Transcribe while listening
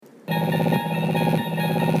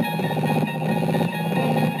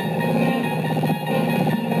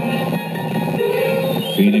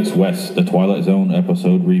Phoenix West, the Twilight Zone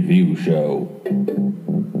episode review show.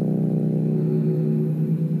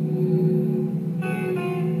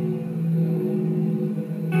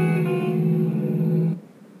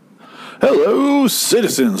 Hello,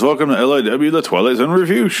 citizens. Welcome to LIW, the Twilight Zone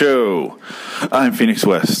review show. I'm Phoenix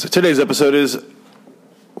West. Today's episode is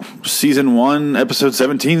Season 1, Episode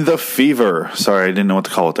 17, The Fever. Sorry, I didn't know what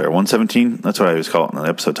to call it there. 117? That's what I always call it in the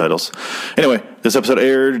episode titles. Anyway, this episode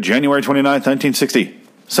aired January 29th, 1960.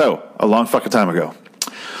 So, a long fucking time ago.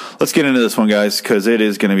 Let's get into this one, guys, because it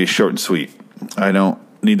is going to be short and sweet. I don't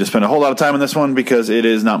need to spend a whole lot of time on this one because it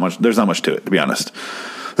is not much. There's not much to it, to be honest.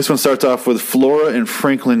 This one starts off with Flora and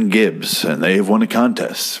Franklin Gibbs, and they have won a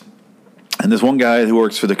contest. And this one guy who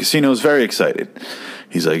works for the casino is very excited.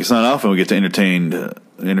 He's like, it's not often we get to entertain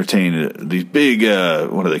these big,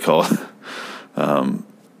 what do they call it?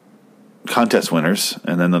 Contest winners.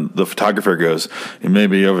 And then the photographer goes, it may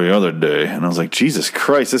be every other day. And I was like, Jesus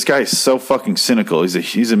Christ, this guy is so fucking cynical.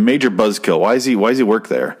 He's a major buzzkill. Why does he work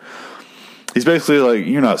there? He's basically like,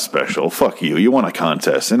 you're not special. Fuck you. You won a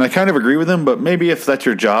contest. And I kind of agree with him, but maybe if that's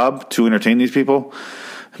your job to entertain these people,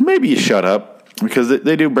 maybe you shut up, because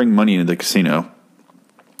they do bring money into the casino.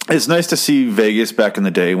 It's nice to see Vegas back in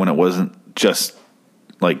the day when it wasn't just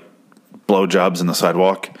like blowjobs in the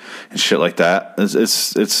sidewalk and shit like that.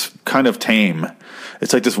 It's kind of tame.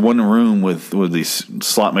 It's like this one room with these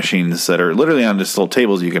slot machines that are literally on just little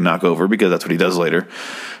tables you can knock over, because that's what he does later.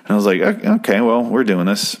 And I was like, okay, well, we're doing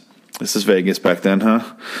this. This is Vegas back then,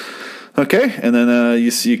 huh? Okay, and then you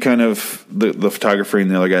see kind of the photographer and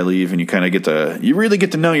the other guy leave, and you really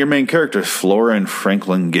get to know your main characters, Flora and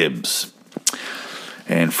Franklin Gibbs.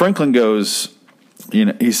 And Franklin goes,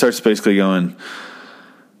 he starts basically going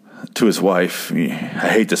to his wife, I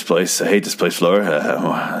hate this place,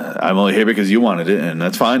 Flora. I'm only here because you wanted it, and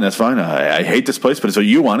that's fine. I hate this place, but it's what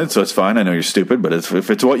you wanted, so it's fine. I know you're stupid, but if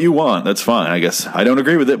it's what you want, that's fine. I guess I don't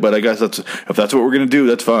agree with it, but I guess if that's what we're going to do,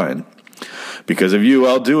 that's fine. Because of you,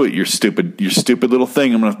 I'll do it. You're stupid little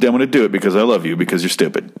thing. I'm gonna do it because I love you, because you're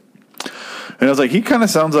stupid. And I was like, he kind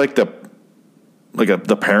of sounds like the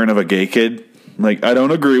parent of a gay kid. Like, I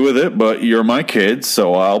don't agree with it, but you're my kid,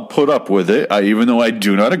 so I'll put up with it, even though I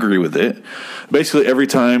do not agree with it. Basically, every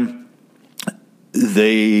time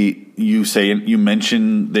you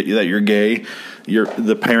mention that you're gay,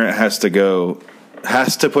 the parent has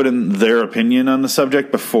to put in their opinion on the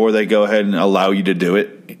subject before they go ahead and allow you to do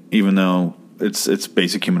it, even though it's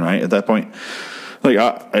basic human right at that point.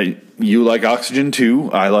 Like, you like oxygen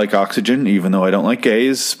too. I like oxygen, even though I don't like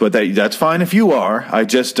gays. But that's fine if you are. I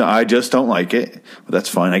just don't like it. But that's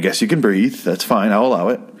fine. I guess you can breathe. That's fine. I'll allow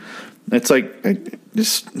it. It's like,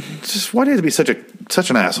 just why do you have to be such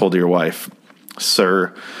an asshole to your wife,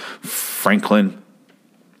 Sir Franklin?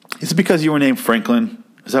 Is it because you were named Franklin?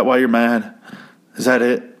 Is that why you're mad? Is that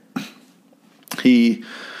it?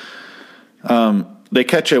 They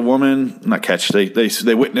catch a woman,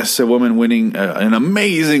 they witness a woman winning an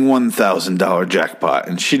amazing $1,000 jackpot,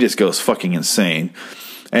 and she just goes fucking insane.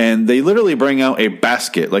 And they literally bring out a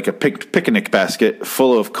basket, like a picnic basket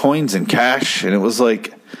full of coins and cash, and it was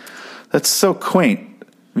like, that's so quaint,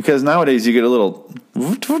 because nowadays you get a little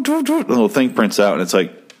thing prints out, and it's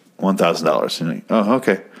like $1,000. And you're like, oh,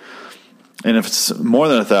 okay. And if it's more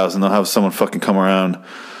than 1,000, they'll have someone fucking come around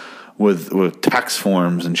with tax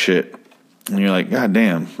forms and shit. And you're like, God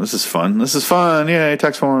damn, this is fun. Yay,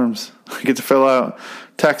 tax forms. I get to fill out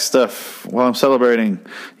tax stuff while I'm celebrating.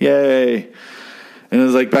 Yay. And it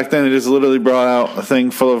was like, back then, it just literally brought out a thing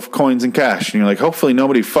full of coins and cash. And you're like, hopefully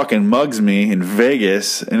nobody fucking mugs me in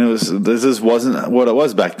Vegas. And this wasn't what it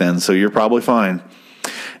was back then, so you're probably fine.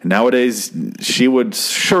 And nowadays, she would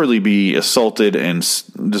surely be assaulted and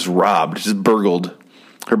just robbed, just burgled.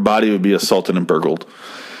 Her body would be assaulted and burgled.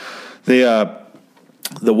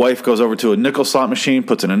 The wife goes over to a nickel slot machine,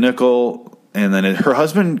 puts in a nickel, and then her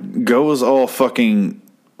husband goes all fucking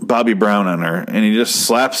Bobby Brown on her, and he just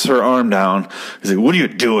slaps her arm down. He's like, what are you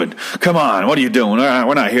doing? Come on, what are you doing?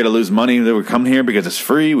 We're not here to lose money. We come here because it's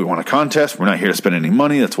free. We want a contest. We're not here to spend any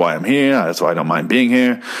money. That's why I'm here. That's why I don't mind being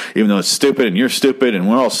here, even though it's stupid, and you're stupid, and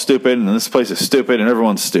we're all stupid, and this place is stupid, and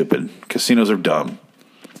everyone's stupid. Casinos are dumb.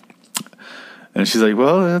 And she's like,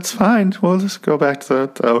 well, that's fine. We'll just go back to the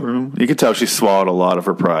hotel room. You can tell she swallowed a lot of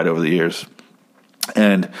her pride over the years.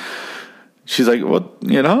 And she's like,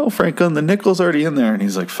 well, Franklin, the nickel's already in there. And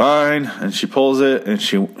he's like, fine. And she pulls it, and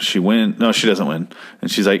she wins. No, she doesn't win. And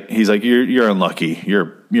he's like, you're unlucky.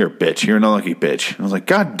 You're a bitch. You're an unlucky bitch. And I was like,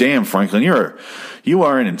 God damn, Franklin, you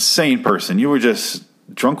are an insane person. You were just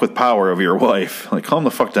drunk with power over your wife. Like, calm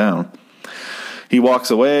the fuck down. He walks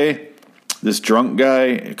away. this drunk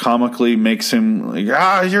guy comically makes him like,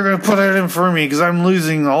 you're going to put it in for me because I'm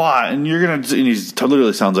losing a lot. And you're going to, and he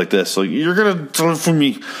literally sounds like this. Like, you're going to do it for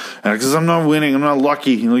me because I'm not winning. I'm not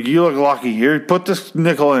lucky. Like, you look lucky. Here, put this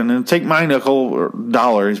nickel in and take my nickel or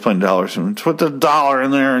dollar. He's playing dollars. Put the dollar in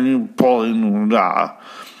there and you pull it in.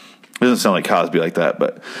 It doesn't sound like Cosby like that,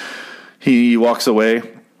 but he walks away.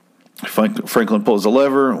 Franklin pulls the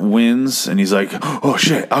lever, wins, and he's like, "Oh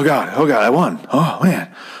shit! Oh god! I won! Oh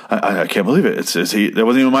man, I can't believe it! That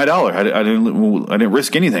wasn't even my dollar. I didn't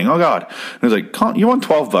risk anything. Oh god!" And he's like, "You won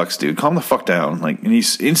 $12, dude. Calm the fuck down!" Like, and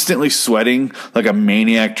he's instantly sweating like a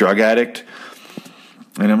maniac drug addict.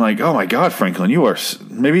 And I'm like, "Oh my god, Franklin, you are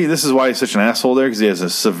maybe this is why he's such an asshole there because he has a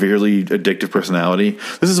severely addictive personality.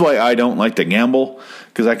 This is why I don't like to gamble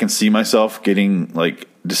because I can see myself getting like."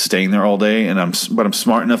 Just staying there all day, but I'm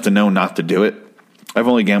smart enough to know not to do it. I've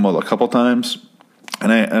only gambled a couple times,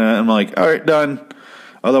 and I'm like, all right, done.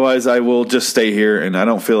 Otherwise, I will just stay here, and I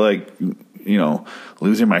don't feel like,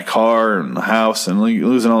 losing my car and the house and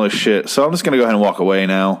losing all this shit. So I'm just gonna go ahead and walk away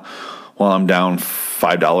now while I'm down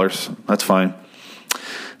 $5. That's fine.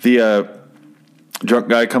 The drunk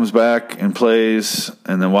guy comes back and plays,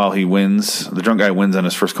 and then while he wins, the drunk guy wins on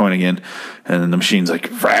his first coin again, and then the machine's like,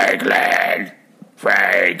 Franklin.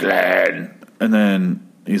 And then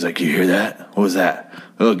he's like, "You hear that? What was that?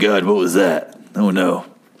 Oh God, what was that? Oh no."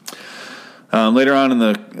 Later on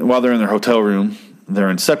while they're in their hotel room,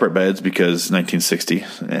 they're in separate beds because 1960,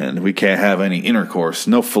 and we can't have any intercourse,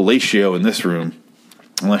 no fellatio in this room,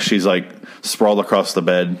 unless she's like sprawled across the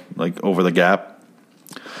bed, like over the gap.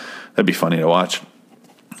 That'd be funny to watch.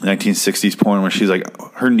 1960s porn where she's like,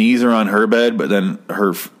 her knees are on her bed, but then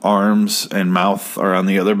her arms and mouth are on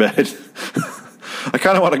the other bed. I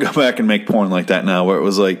kind of want to go back and make porn like that now, where it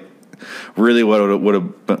was like really what it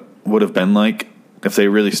would have been like if they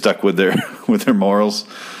really stuck with their morals.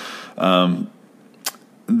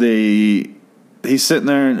 He's sitting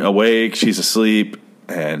there awake, she's asleep,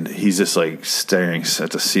 and he's just like staring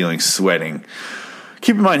at the ceiling, sweating.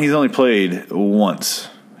 Keep in mind, he's only played once.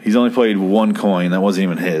 He's only played one coin that wasn't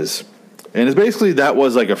even his, and it's basically that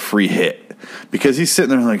was like a free hit because he's sitting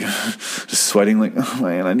there like just sweating, like, oh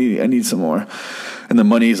man, I need some more. And the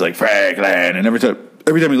money's like, Franklin. And every time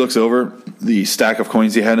he looks over, the stack of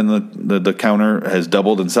coins he had in the counter has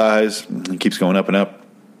doubled in size. It keeps going up and up.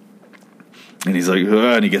 And he's like,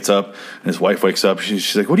 and he gets up, and his wife wakes up.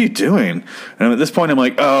 She's like, "What are you doing?" And at this point, I'm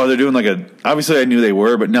like, "Oh, they're doing like obviously I knew they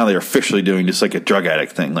were, but now they're officially doing just like a drug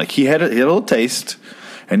addict thing. Like he had a little taste,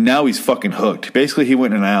 and now he's fucking hooked. Basically, he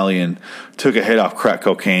went in an alley and took a hit off crack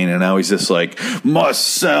cocaine, and now he's just like, must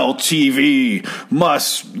sell TV,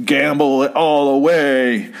 must gamble it all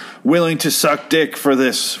away, willing to suck dick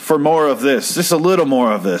for more of this, just a little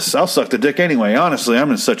more of this. I'll suck the dick anyway. Honestly,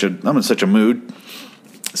 I'm in such a mood."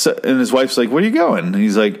 So, and his wife's like, "Where are you going?" And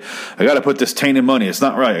he's like, "I got to put this tainted money. It's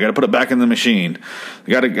not right. I got to put it back in the machine. I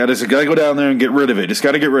got to go down there and get rid of it. Just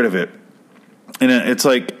got to get rid of it." And it's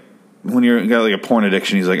like when you got like a porn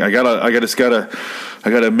addiction, he's like, I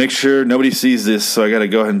gotta make sure nobody sees this, so I gotta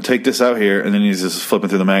go ahead and take this out here. And then he's just flipping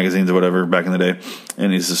through the magazines or whatever back in the day,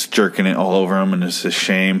 and he's just jerking it all over him, and it's a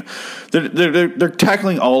shame. They're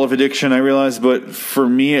tackling all of addiction, I realize, but for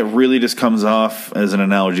me, it really just comes off as an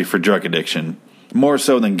analogy for drug addiction. More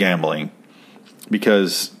so than gambling,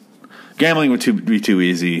 because gambling would be too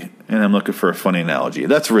easy, and I'm looking for a funny analogy.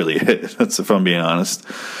 That's really it. That's if I'm being honest.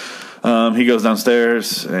 He goes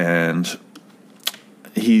downstairs, and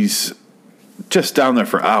he's just down there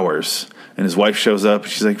for hours. And his wife shows up.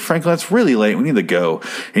 She's like, "Franklin, it's really late. We need to go."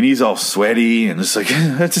 And he's all sweaty and just like,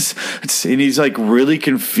 and he's like really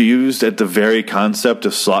confused at the very concept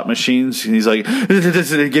of slot machines. And he's like,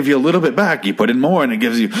 "They give you a little bit back. You put in more, and it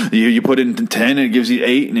gives you put in 10, and it gives you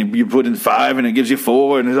 8, and you put in 5, and it gives you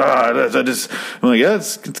 4." And I'm like, "Yeah,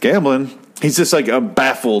 it's gambling." He's just like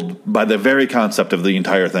baffled by the very concept of the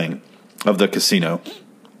entire thing, of the casino.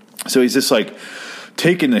 So he's just like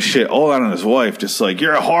taking the shit all out on his wife, just like,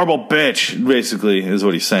 "You're a horrible bitch," basically, is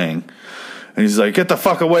what he's saying. And he's like, "Get the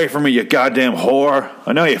fuck away from me, you goddamn whore.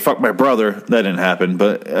 I know you fucked my brother." That didn't happen,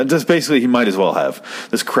 but just basically, he might as well have.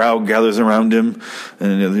 This crowd gathers around him,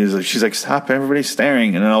 and she's like, "Stop, everybody's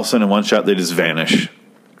staring." And then all of a sudden, in one shot, they just vanish.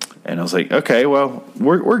 And I was like, okay, well,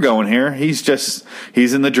 we're going here. He's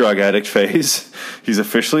in the drug addict phase. He's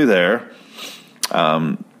officially there.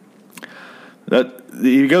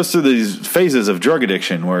 He goes through these phases of drug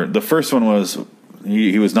addiction where the first one was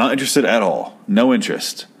he was not interested at all. No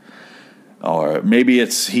interest. Or maybe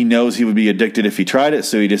he knows he would be addicted if he tried it,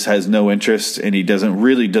 so he just has no interest and he doesn't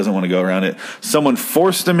want to go around it. Someone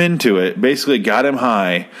forced him into it, basically got him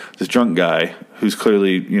high, this drunk guy who's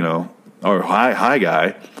clearly, or high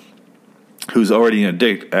guy. who's already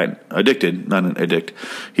addicted, not an addict.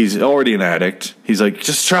 He's already an addict. He's like,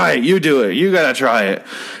 just try it. You do it. You got to try it.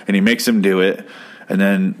 And he makes him do it. And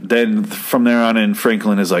then from there on in,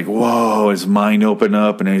 Franklin is like, whoa, his mind opened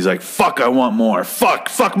up. And he's like, fuck, I want more.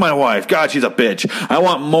 Fuck my wife. God, she's a bitch. I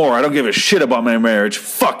want more. I don't give a shit about my marriage.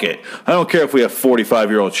 Fuck it. I don't care if we have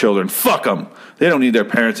 45-year-old children. Fuck them. They don't need their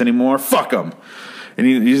parents anymore. Fuck them. And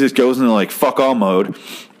he just goes into like fuck all mode.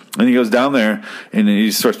 And he goes down there and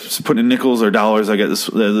he starts putting nickels or dollars. I guess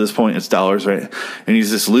at this point it's dollars, right? And he's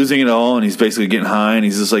just losing it all. And he's basically getting high. And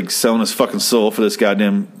he's just like selling his fucking soul for this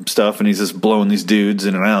goddamn stuff. And he's just blowing these dudes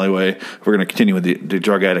in an alleyway. We're going to continue with the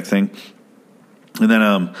drug addict thing. And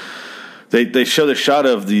then they show the shot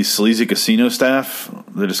of the sleazy casino staff.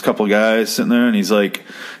 They're just a couple of guys sitting there. And he's like,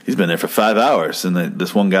 he's been there for 5 hours. And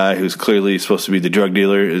this one guy who's clearly supposed to be the drug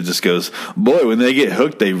dealer, it just goes, boy, when they get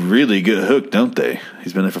hooked, they really get hooked, don't they?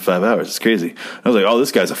 He's been there for 5 hours. It's crazy. I was like, oh,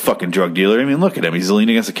 this guy's a fucking drug dealer. I mean, look at him. He's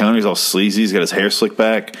leaning against the counter. He's all sleazy. He's got his hair slicked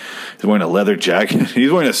back. He's wearing a leather jacket.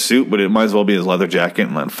 He's wearing a suit, but it might as well be his leather jacket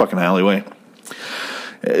in that fucking alleyway.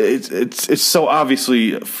 It's so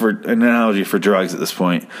obviously for an analogy for drugs at this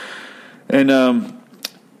point. And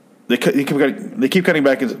they keep cutting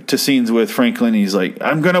back to scenes with Franklin. He's like,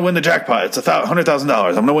 I'm going to win the jackpot. It's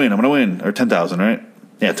 $100,000. I'm going to win. Or 10,000, right?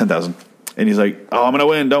 Yeah, 10,000. And he's like, oh, I'm going to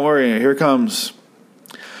win. Don't worry. Here it comes.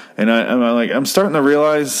 And I'm starting to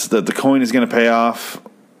realize that the coin is going to pay off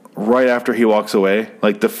right after he walks away.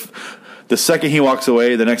 Like the second he walks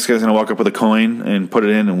away, the next guy's going to walk up with a coin and put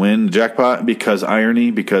it in and win the jackpot because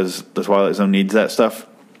the Twilight Zone needs that stuff.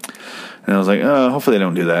 And I was like, oh, hopefully they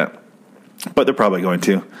don't do that. But they're probably going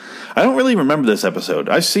to. I don't really remember this episode.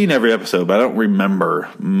 I've seen every episode, but I don't remember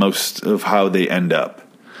most of how they end up.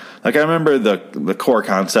 Like, I remember the core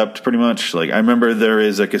concept, pretty much. Like, I remember there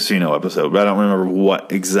is a casino episode, but I don't remember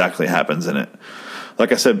what exactly happens in it.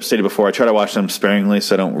 Like I stated before, I try to watch them sparingly,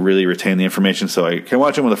 so I don't really retain the information, so I can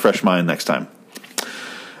watch them with a fresh mind next time.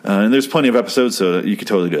 And there's plenty of episodes, so you could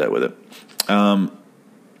totally do that with it.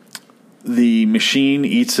 The machine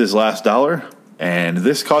eats his last dollar, and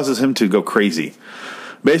this causes him to go crazy.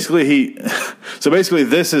 Basically,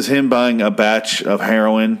 this is him buying a batch of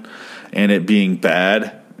heroin and it being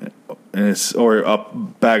bad, or a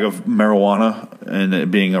bag of marijuana and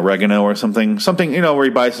it being oregano or something, where he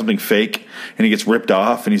buys something fake and he gets ripped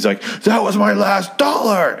off and he's like, that was my last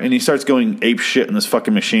dollar. And he starts going ape shit in this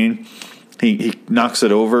fucking machine. He knocks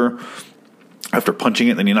it over after punching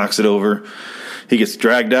it, then he knocks it over. He gets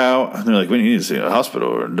dragged out, and they're like, we need to see a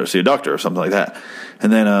hospital or see a doctor or something like that.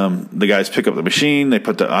 And then the guys pick up the machine, they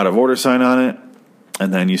put the out of order sign on it,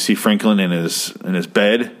 and then you see Franklin in his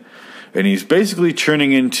bed, and he's basically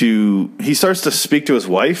he starts to speak to his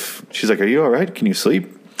wife. She's like, are you all right? Can you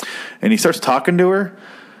sleep? And he starts talking to her,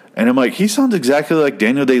 and I'm like, he sounds exactly like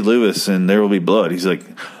Daniel Day-Lewis in There Will Be Blood. He's like,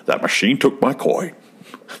 that machine took my coin.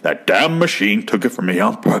 That damn machine took it from me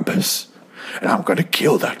on purpose, and I'm going to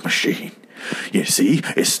kill that machine. You see,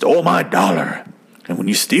 it stole my dollar. And when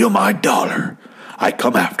you steal my dollar, I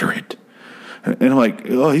come after it. And I'm like,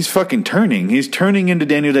 oh, he's fucking turning. He's turning into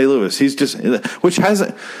Daniel Day-Lewis. He's just, which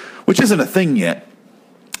isn't a thing yet.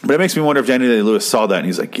 But it makes me wonder if Daniel Day-Lewis saw that and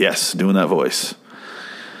he's like, yes, doing that voice.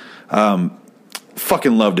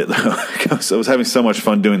 Fucking loved it, though. I was having so much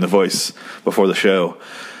fun doing the voice before the show.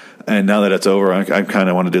 And now that it's over, I kind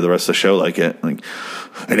of want to do the rest of the show like it. Like,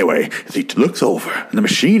 anyway, he looks over, and the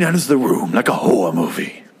machine enters the room like a horror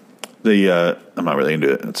movie. I'm not really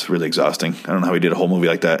into it. It's really exhausting. I don't know how he did a whole movie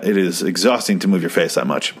like that. It is exhausting to move your face that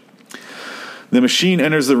much. The machine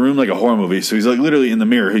enters the room like a horror movie. So he's like literally in the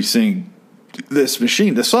mirror. He's seeing this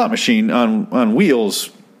slot machine on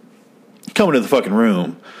wheels coming to the fucking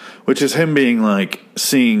room, which is him being like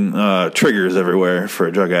seeing triggers everywhere for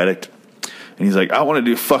a drug addict. And he's like, I want to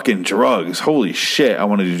do fucking drugs. Holy shit, I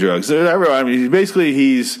want to do drugs. I mean, basically,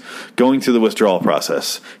 he's going through the withdrawal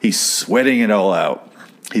process. He's sweating it all out.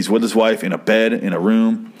 He's with his wife in a bed, in a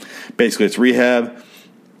room. Basically, it's rehab.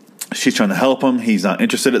 She's trying to help him. He's not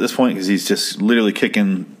interested at this point because he's just literally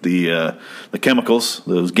kicking the chemicals,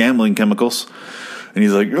 those gambling chemicals. And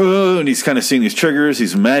he's like, oh, and he's kind of seeing these triggers.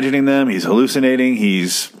 He's imagining them. He's hallucinating.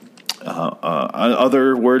 He's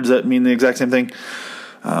other words that mean the exact same thing.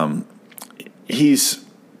 His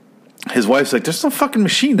wife's like, there's no fucking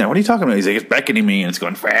machine there. What are you talking about? He's like, it's beckoning me, and it's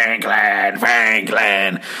going, Franklin.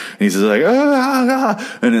 And he's just like,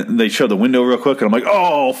 And then they show the window real quick, and I'm like,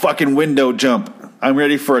 oh, fucking window jump. I'm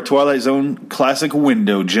ready for a Twilight Zone classic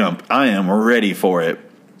window jump. I am ready for it.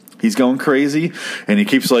 He's going crazy, and he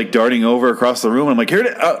keeps like darting over across the room. And I'm like, here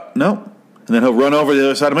it is. No. And then he'll run over to the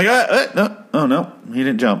other side. I'm like, no. Oh, no, he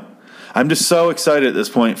didn't jump. I'm just so excited at this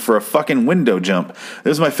point for a fucking window jump.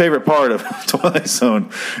 This is my favorite part of Twilight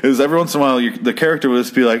Zone. Is every once in a while the character will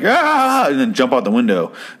just be like, ah, and then jump out the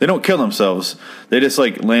window. They don't kill themselves. They just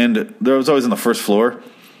like land. They're always on the first floor.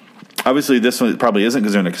 Obviously, this one probably isn't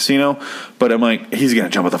because they're in a casino. But I'm like, he's gonna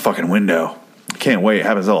jump out the fucking window. Can't wait. It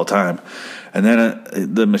happens all the time. And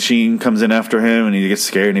then the machine comes in after him, and he gets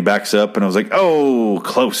scared, and he backs up. And I was like, oh,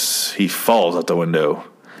 close. He falls out the window.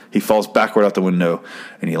 He falls backward out the window,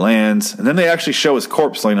 and he lands. And then they actually show his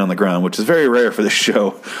corpse laying on the ground, which is very rare for this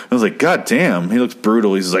show. I was like, God damn, he looks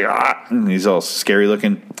brutal. He's like, ah, and he's all scary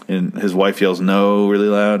looking. And his wife yells no really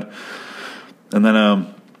loud. And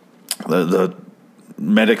then the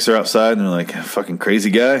medics are outside, and they're like, fucking crazy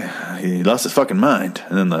guy. He lost his fucking mind.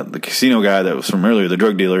 And then the casino guy that was from earlier, the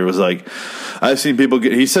drug dealer, was like, I've seen people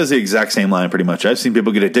get, he says the exact same line pretty much. I've seen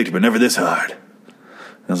people get addicted, but never this hard.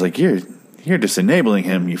 And I was like, You're just enabling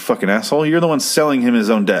him, you fucking asshole. You're the one selling him his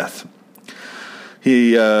own death.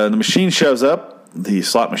 The machine shows up, the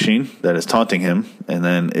slot machine that is taunting him, and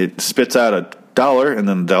then it spits out $1, and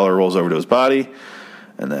then the dollar rolls over to his body,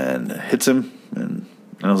 and then hits him. And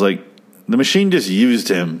I was like, the machine just used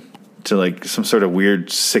him to like some sort of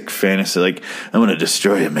weird, sick fantasy. Like, I'm going to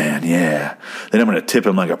destroy a man, yeah. Then I'm going to tip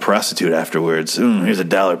him like a prostitute afterwards. Here's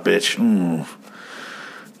 $1, bitch.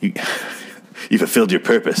 You fulfilled your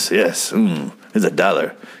purpose, yes. Here's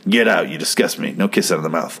 $1. Get out, you disgust me. No kiss out of the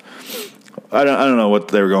mouth. I don't know what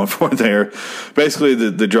they were going for there. Basically,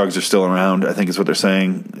 the drugs are still around, I think is what they're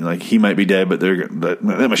saying. Like, he might be dead, but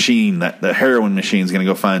that machine, the heroin machine is going to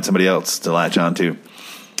go find somebody else to latch onto.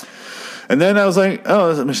 And then I was like,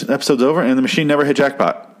 oh, this episode's over, and the machine never hit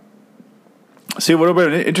jackpot. See, what would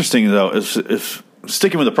have been interesting, though, is if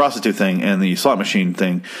sticking with the prostitute thing and the slot machine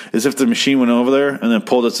thing, is if the machine went over there and then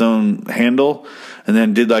pulled its own handle and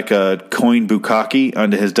then did like a coin bukkake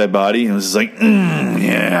onto his dead body and was just like,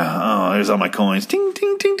 yeah, oh, there's all my coins. Ding,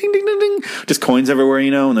 ding, ding, ding, ding, ding, ding. Just coins everywhere,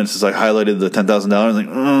 and then it's just like highlighted the $10,000. Like,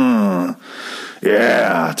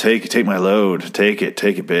 yeah, take my load. Take it,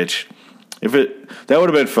 bitch. That would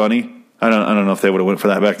have been funny. I don't know if they would have went for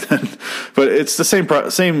that back then, but it's the same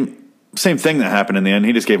thing that happened in the end.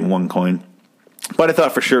 He just gave him one coin, but I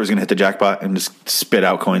thought for sure it was going to hit the jackpot and just spit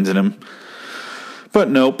out coins in him.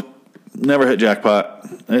 But nope, never hit jackpot.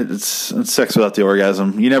 It's sex without the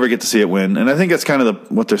orgasm. You never get to see it win, and I think that's kind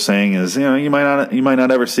of what they're saying is, you might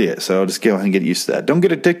not ever see it. So just go ahead and get used to that. Don't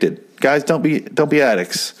get addicted, guys. Don't be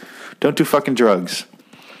addicts. Don't do fucking drugs,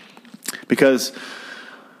 because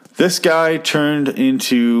this guy turned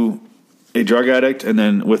into a drug addict and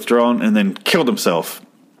then withdrawn and then killed himself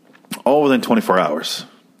all within 24 hours.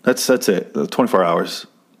 That's it. 24 hours.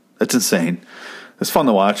 That's insane. It's fun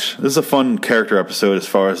to watch. This is a fun character episode as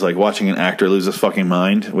far as like watching an actor lose his fucking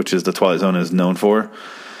mind, which is the Twilight Zone is known for.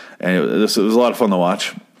 And it was a lot of fun to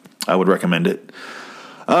watch. I would recommend it.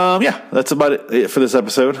 Yeah, that's about it for this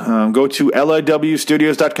episode. Go to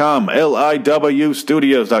liwstudios.com,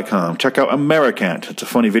 liwstudios.com. Check out Americant. It's a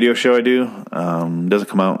funny video show I do. Doesn't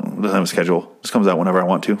have a schedule. Just comes out whenever I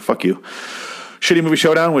want to. Fuck you. Shitty Movie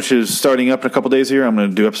Showdown, which is starting up in a couple days here. I'm going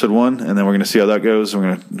to do episode 1, and then we're going to see how that goes.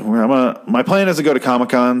 My plan is to go to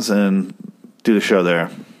Comic-Cons and do the show there,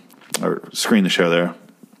 or screen the show there.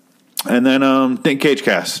 And then Nick Cage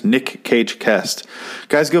Cast.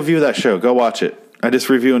 Guys, go view that show. Go watch it. I just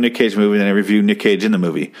review a Nick Cage movie, and then I review Nick Cage in the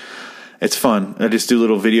movie. It's fun. I just do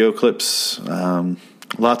little video clips,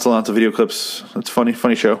 lots and lots of video clips. It's funny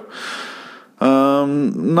show.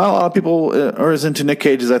 Not a lot of people are as into Nick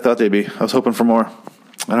Cage as I thought they'd be. I was hoping for more.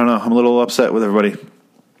 I don't know. I'm a little upset with everybody.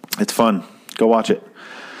 It's fun. Go watch it.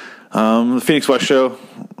 The Phoenix West Show.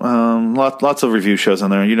 Lots of review shows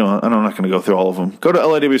on there. I'm not going to go through all of them. Go to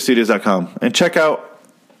liwstudios.com and check out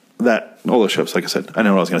all those shows. Like I said, I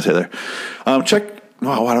know what I was going to say there. Why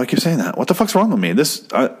do I keep saying that? What the fuck's wrong with me?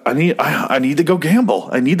 I need to go gamble.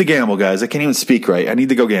 I need to gamble, guys. I can't even speak right. I need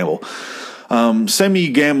to go gamble. Send me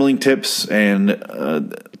gambling tips and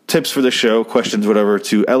tips for the show, questions, whatever,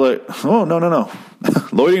 to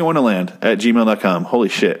loiteringwonderland@gmail.com. Holy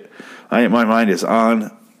shit. My mind is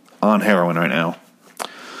on heroin right now.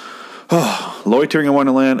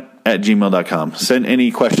 loiteringwonderland@gmail.com. Send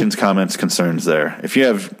any questions, comments, concerns there. If you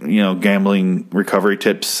have, gambling recovery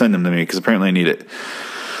tips, send them to me, because apparently I need it.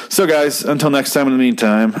 So, guys, until next time, in the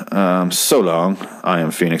meantime, so long. I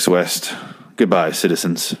am Phoenix West. Goodbye,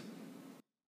 citizens.